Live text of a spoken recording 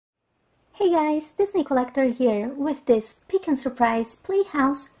Hey guys, Disney Collector here with this Peek and Surprise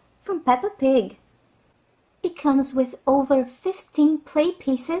Playhouse from Peppa Pig. It comes with over 15 play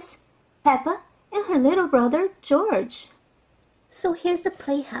pieces, Peppa and her little brother George. So here's the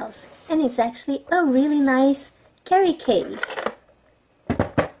playhouse, and it's actually a really nice carry case.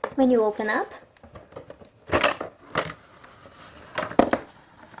 When you open up,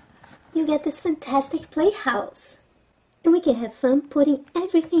 you get this fantastic playhouse. And we can have fun putting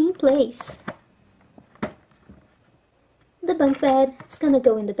everything in place. The bunk bed is gonna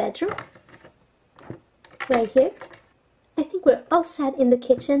go in the bedroom, right here. I think we're all set in the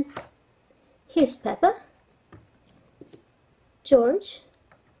kitchen. Here's Peppa, George.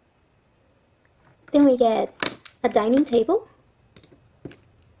 Then we get a dining table,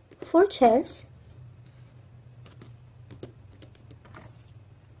 4 chairs,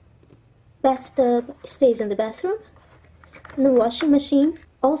 bathtub stays in the bathroom, and the washing machine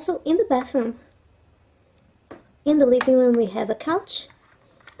also in the bathroom. In the living room we have a couch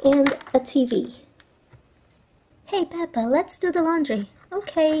and a TV. Hey Peppa, let's do the laundry.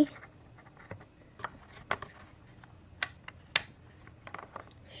 Okay.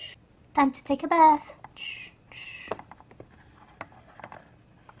 Time to take a bath.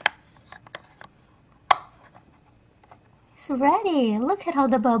 It's ready. Look at all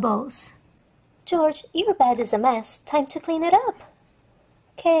the bubbles. George, your bed is a mess. Time to clean it up.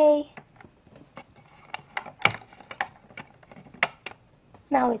 Okay.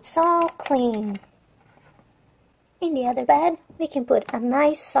 Now it's all clean. In the other bed, we can put a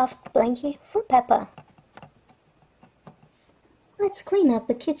nice soft blanket for Peppa. Let's clean up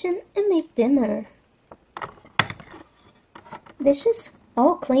the kitchen and make dinner. Dishes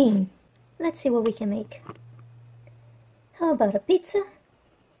all clean. Let's see what we can make. How about a pizza?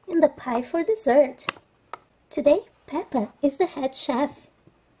 And the pie for dessert. Today, Peppa is the head chef.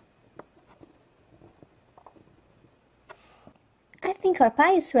 I think our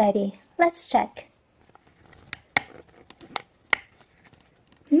pie is ready. Let's check.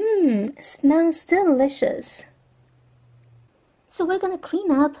 Smells delicious. So we're gonna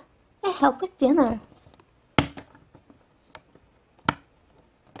clean up and help with dinner.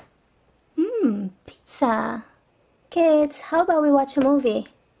 Pizza. Kids, how about we watch a movie?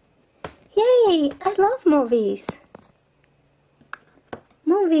 Yay! I love movies!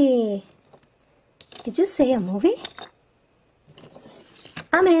 Movie! Did you say a movie?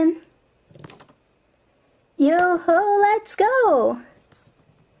 I'm in! Yo-ho, let's go!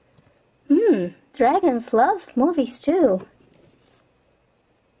 Dragons love movies too.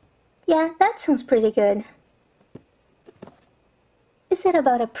 Yeah, that sounds pretty good. Is it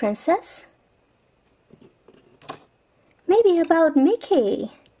about a princess? Maybe about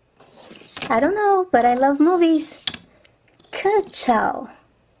Mickey? I don't know, but I love movies. Ka-chow!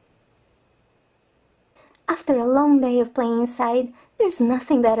 After a long day of playing inside, there's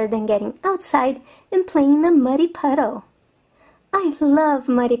nothing better than getting outside and playing in a muddy puddle. I love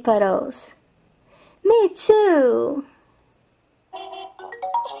muddy puddles. Me too!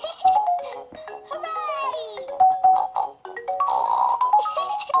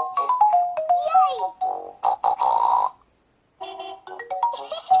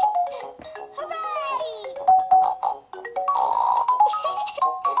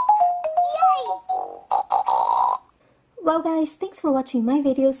 Well guys, thanks for watching my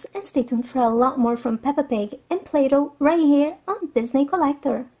videos and stay tuned for a lot more from Peppa Pig and Play-Doh right here on Disney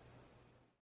Collector.